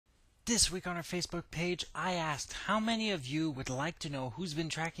This week on our Facebook page, I asked how many of you would like to know who's been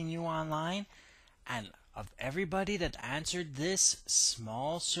tracking you online, and of everybody that answered this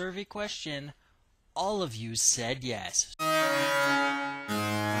small survey question, all of you said yes.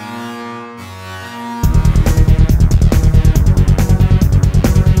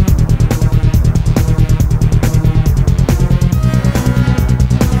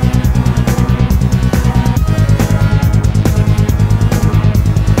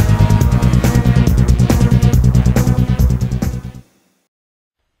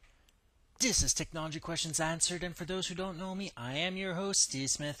 This is Technology Questions Answered, and for those who don't know me, I am your host, Steve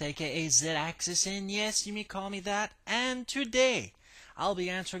Smith, aka Z-Axis, and yes, you may call me that, and today, I'll be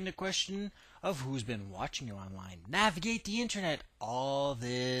answering the question of who's been watching you online, navigate the internet all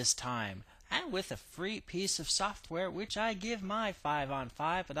this time, and with a free piece of software, which I give my 5 on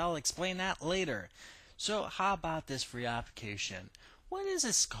 5, but I'll explain that later. So how about this free application? What is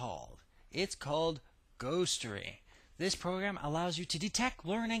this called? It's called Ghostery. This program allows you to detect,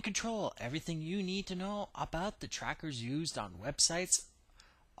 learn, and control everything you need to know about the trackers used on websites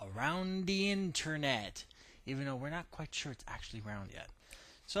around the internet, even though we're not quite sure it's actually around yet.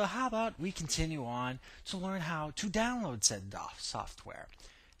 So how about we continue on to learn how to download said software.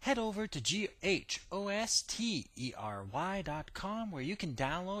 Head over to ghostery.com where you can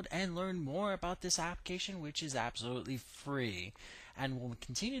download and learn more about this application, which is absolutely free and will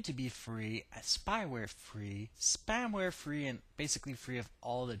continue to be free, spyware free, spamware free, and basically free of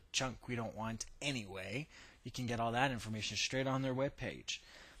all the junk we don't want anyway. You can get all that information straight on their webpage.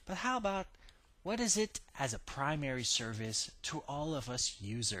 But how about, what is it as a primary service to all of us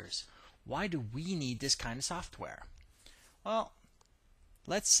users? Why do we need this kind of software? Well,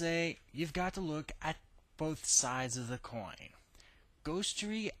 let's say you've got to look at both sides of the coin.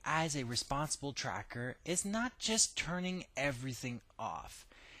 Ghostery as a responsible tracker is not just turning everything off.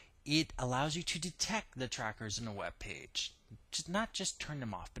 It allows you to detect the trackers in a web page. Not just turn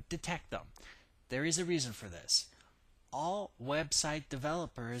them off, but detect them. There is a reason for this. All website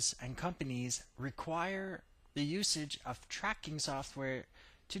developers and companies require the usage of tracking software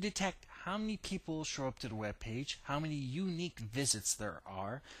to detect how many people show up to the web page, how many unique visits there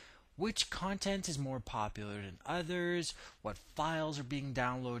are, which content is more popular than others, what files are being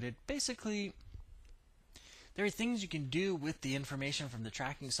downloaded. Basically, there are things you can do with the information from the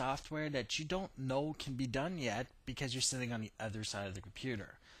tracking software that you don't know can be done yet because you're sitting on the other side of the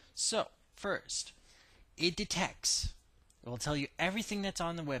computer. So, first, it detects. It will tell you everything that's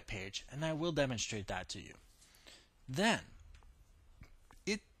on the web page, and I will demonstrate that to you. Then,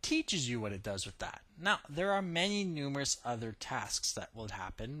 it teaches you what it does with that. Now, there are many numerous other tasks that will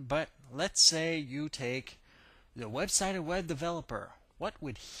happen, but let's say you take the website of web developer. What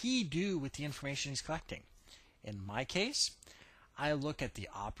would he do with the information he's collecting? In my case, I look at the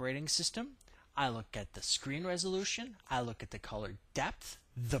operating system, I look at the screen resolution, I look at the color depth,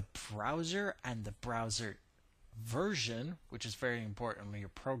 the browser and the browser version, which is very important when you're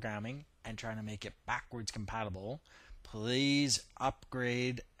programming and trying to make it backwards compatible. Please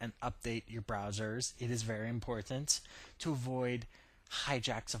upgrade and update your browsers. It is very important to avoid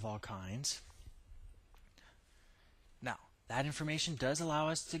hijacks of all kinds. Now, that information does allow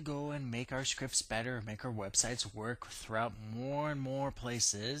us to go and make our scripts better, make our websites work throughout more and more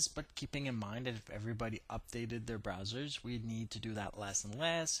places, but keeping in mind that if everybody updated their browsers, we'd need to do that less and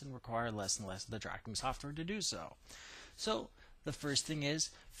less and require less and less of the tracking software to do so. So, the first thing is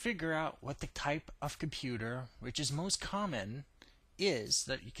figure out what the type of computer, which is most common, is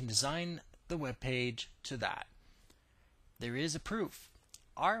that you can design the web page to that. There is a proof.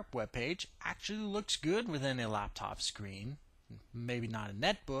 Our web page actually looks good within a laptop screen. Maybe not a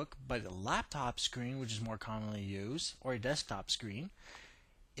netbook, but a laptop screen, which is more commonly used, or a desktop screen.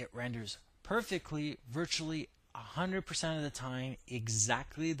 It renders perfectly, virtually 100% of the time,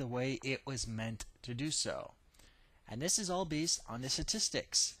 exactly the way it was meant to do so. And this is all based on the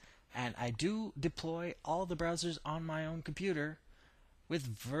statistics. And I do deploy all the browsers on my own computer with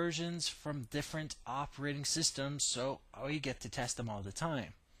versions from different operating systems, so we get to test them all the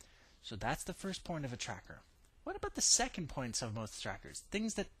time. So that's the first point of a tracker. What about the second points of most trackers?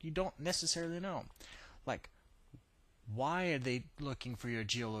 Things that you don't necessarily know. Like, why are they looking for your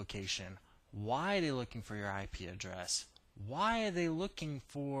geolocation? Why are they looking for your IP address? Why are they looking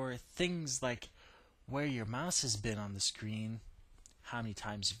for things like where your mouse has been on the screen, how many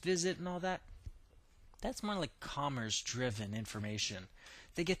times you visit, and all that? That's more like commerce-driven information.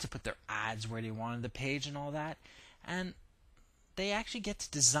 They get to put their ads where they want on the page and all that, and they actually get to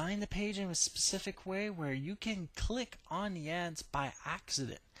design the page in a specific way where you can click on the ads by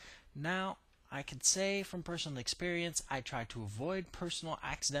accident. Now, I could say from personal experience, I try to avoid personal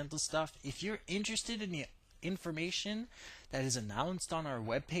accidental stuff. If you're interested in the information that is announced on our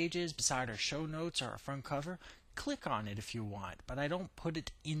web pages beside our show notes or our front cover, click on it if you want, but I don't put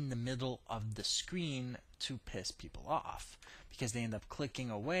it in the middle of the screen to piss people off, because they end up clicking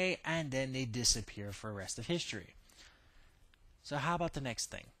away and then they disappear for the rest of history. So how about the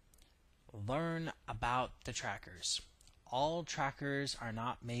next thing? Learn about the trackers. All trackers are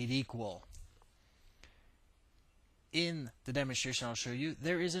not made equal. In the demonstration I'll show you,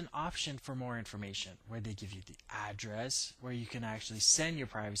 there is an option for more information where they give you the address where you can actually send your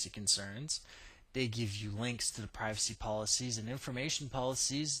privacy concerns. They give you links to the privacy policies and information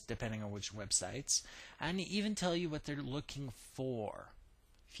policies depending on which websites, and they even tell you what they're looking for.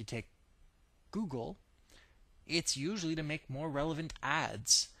 If you take Google, it's usually to make more relevant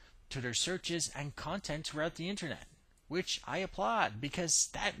ads to their searches and content throughout the internet, which I applaud, because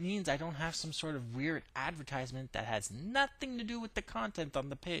that means I don't have some sort of weird advertisement that has nothing to do with the content on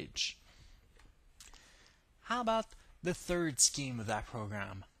the page. How about the third scheme of that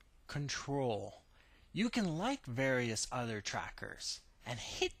program? Control. You can like various other trackers and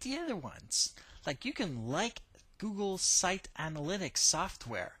hit the other ones. Like you can like Google's site analytics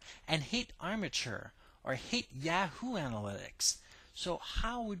software and hate Armature or hate Yahoo Analytics. So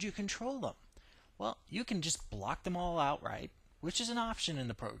how would you control them? Well, you can just block them all outright, which is an option in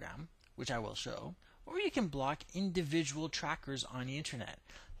the program, which I will show, or you can block individual trackers on the internet.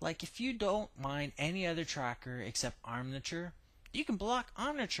 Like if you don't mind any other tracker except Armature, you can block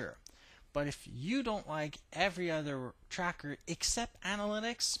Armature. But if you don't like every other tracker except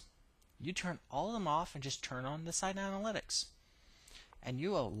analytics, you turn all of them off and just turn on the site analytics. And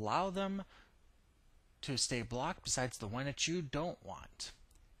you allow them to stay blocked besides the one that you don't want.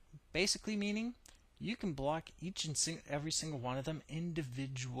 Basically meaning you can block each and every single one of them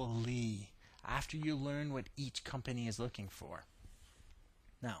individually after you learn what each company is looking for.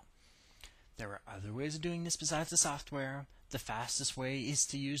 Now, there are other ways of doing this besides the software. The fastest way is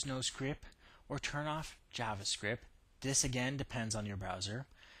to use NoScript or turn off JavaScript. This again depends on your browser.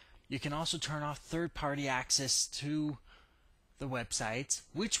 You can also turn off third-party access to the websites,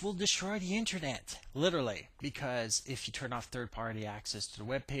 which will destroy the internet, literally, because if you turn off third-party access to the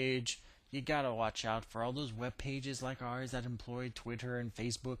web page, you gotta watch out for all those web pages like ours that employ Twitter and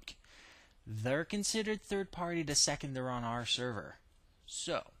Facebook. They're considered third-party the second they're on our server.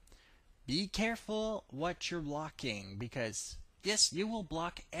 So, be careful what you're blocking, because yes, you will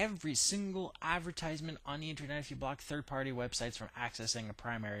block every single advertisement on the internet if you block third-party websites from accessing a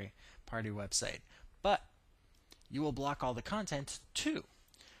primary party website. But you will block all the content too.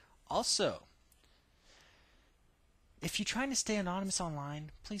 Also, if you're trying to stay anonymous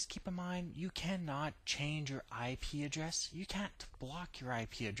online, please keep in mind you cannot change your IP address. You can't block your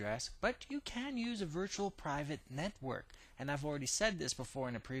IP address, but you can use a virtual private network. And I've already said this before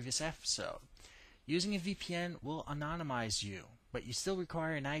in a previous episode. Using a VPN will anonymize you, but you still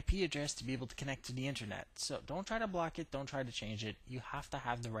require an IP address to be able to connect to the internet. So don't try to block it, don't try to change it. You have to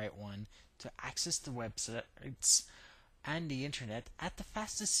have the right one to access the websites and the internet at the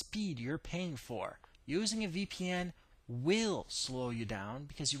fastest speed you're paying for. Using a VPN will slow you down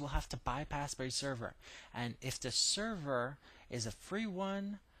because you will have to bypass a server. And if the server is a free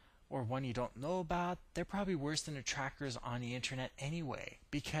one or one you don't know about, they're probably worse than the trackers on the internet anyway,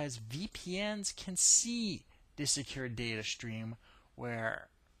 because VPNs can see the secure data stream where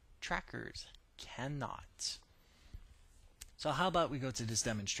trackers cannot. So how about we go to this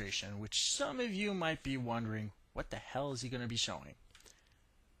demonstration, which some of you might be wondering, what the hell is he going to be showing?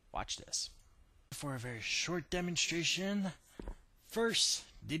 Watch this. For a very short demonstration, first,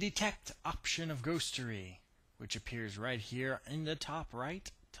 the detect option of Ghostery, which appears right here in the top right,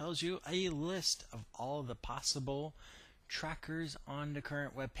 tells you a list of all the possible trackers on the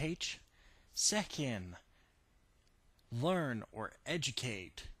current web page. Second, learn or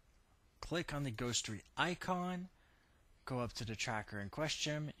educate. Click on the Ghostery icon, go up to the tracker in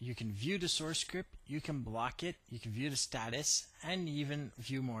question. You can view the source script, you can block it, you can view the status, and even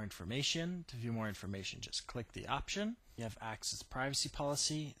view more information. To view more information, just click the option. You have access to privacy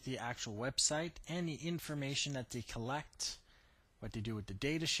policy, the actual website, and the information that they collect, what they do with the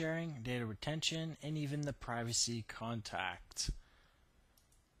data sharing, data retention, and even the privacy contact.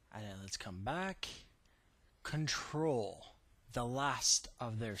 And then let's come back. Control, the last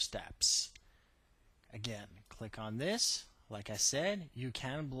of their steps. Again, click on this. Like I said, you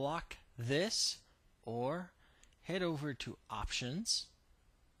can block this or head over to Options,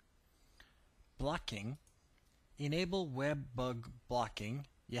 Blocking, Enable Web Bug Blocking.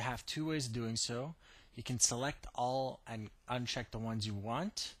 You have two ways of doing so. You can select all and uncheck the ones you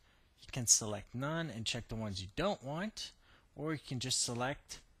want. You can select none and check the ones you don't want, or you can just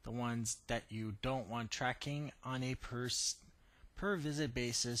select the ones that you don't want tracking on a per visit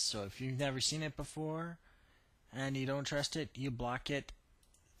basis. So if you've never seen it before and you don't trust it, you block it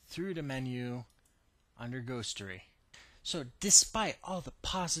through the menu under Ghostery. So despite all the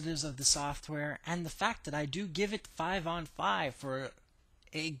positives of the software and the fact that I do give it 5 on 5 for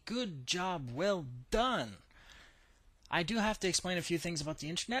a good job well done, I do have to explain a few things about the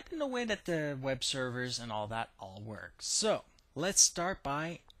internet and the way that the web servers and all that all work. So let's start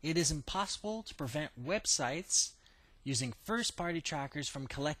by, it is impossible to prevent websites using first-party trackers from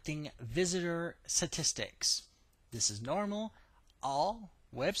collecting visitor statistics. This is normal. All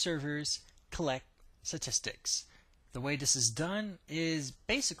web servers collect statistics. The way this is done is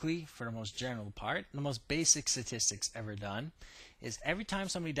basically, for the most general part, the most basic statistics ever done, is every time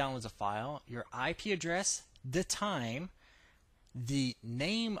somebody downloads a file, your IP address, the time, the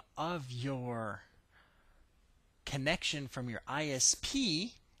name of your connection from your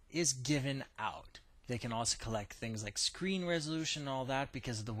ISP is given out. They can also collect things like screen resolution and all that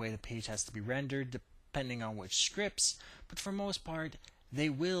because of the way the page has to be rendered depending on which scripts, but for most part, they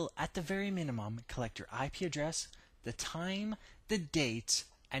will, at the very minimum, collect your IP address, the time, the date,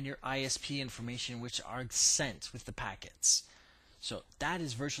 and your ISP information which are sent with the packets. So that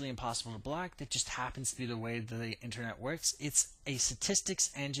is virtually impossible to block. That just happens to be the way the internet works. It's a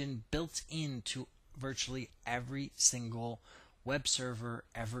statistics engine built into virtually every single web server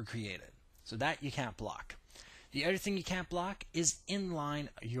ever created. So that you can't block. The other thing you can't block is inline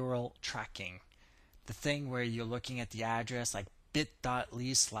URL tracking. The thing where you're looking at the address like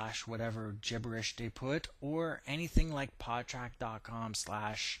bit.ly / whatever gibberish they put, or anything like podtrack.com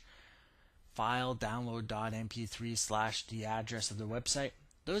 / file download.mp3 / the address of the website.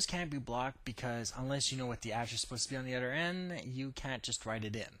 Those can't be blocked because unless you know what the address is supposed to be on the other end, you can't just write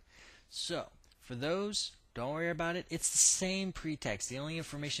it in. So for those, don't worry about it. It's the same pretext. The only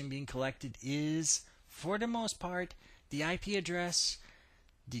information being collected is, for the most part, the IP address,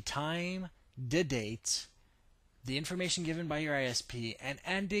 the time, the date, the information given by your ISP, and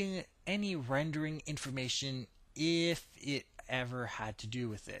adding any rendering information if it ever had to do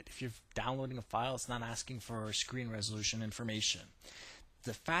with it. If you're downloading a file, it's not asking for screen resolution information.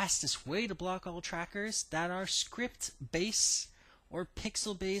 The fastest way to block all trackers that are script-based or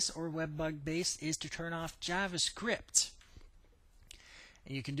pixel-based or webbug-based is to turn off JavaScript.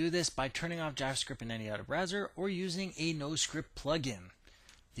 And you can do this by turning off JavaScript in any other browser or using a no-script plugin.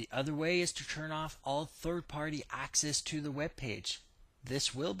 The other way is to turn off all third-party access to the web page.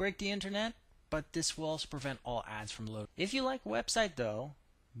 This will break the internet, but this will also prevent all ads from loading. If you like a website though,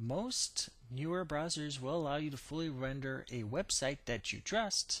 most newer browsers will allow you to fully render a website that you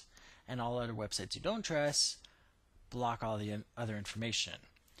trust, and all other websites you don't trust, block all the other information.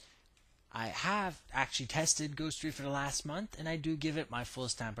 I have actually tested Ghostery for the last month, and I do give it my full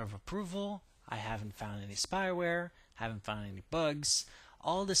stamp of approval. I haven't found any spyware, haven't found any bugs.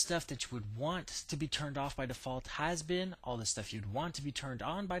 All the stuff that you would want to be turned off by default has been. All the stuff you'd want to be turned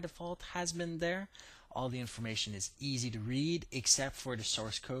on by default has been there. All the information is easy to read except for the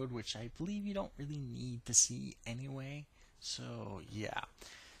source code, which I believe you don't really need to see anyway. So yeah.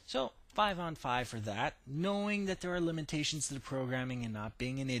 So 5 on 5 for that. Knowing that there are limitations to the programming and not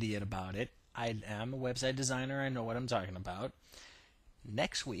being an idiot about it. I am a website designer. I know what I'm talking about.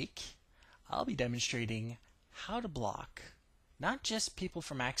 Next week, I'll be demonstrating how to block not just people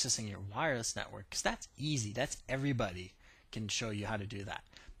from accessing your wireless network, because that's easy. That's everybody can show you how to do that.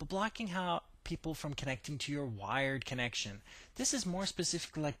 But blocking how people from connecting to your wired connection. This is more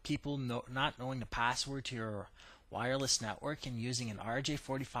specifically like people not knowing the password to your wireless network and using an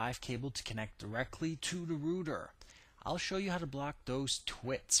RJ45 cable to connect directly to the router. I'll show you how to block those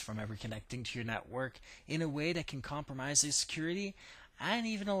twits from ever connecting to your network in a way that can compromise the security and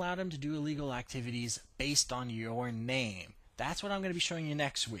even allow them to do illegal activities based on your name. That's what I'm going to be showing you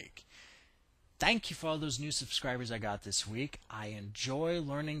next week. Thank you for all those new subscribers I got this week. I enjoy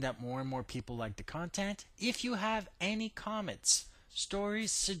learning that more and more people like the content. If you have any comments,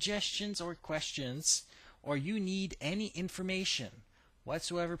 stories, suggestions, or questions, or you need any information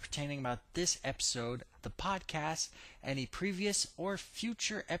whatsoever pertaining about this episode, the podcast, any previous or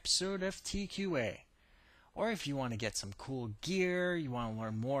future episode of TQA, or if you want to get some cool gear, you want to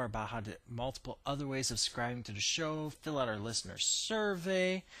learn more about how to multiple other ways of subscribing to the show, fill out our listener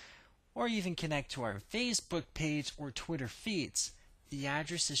survey, or even connect to our Facebook page or Twitter feeds, the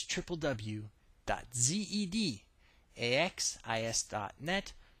address is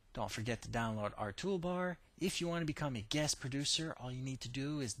www.zedaxis.net. Don't forget to download our toolbar. If you want to become a guest producer, all you need to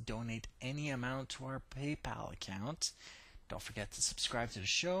do is donate any amount to our PayPal account. Don't forget to subscribe to the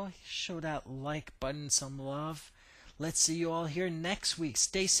show. Show that like button some love. Let's see you all here next week.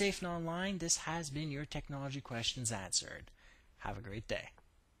 Stay safe and online. This has been your Technology Questions Answered. Have a great day.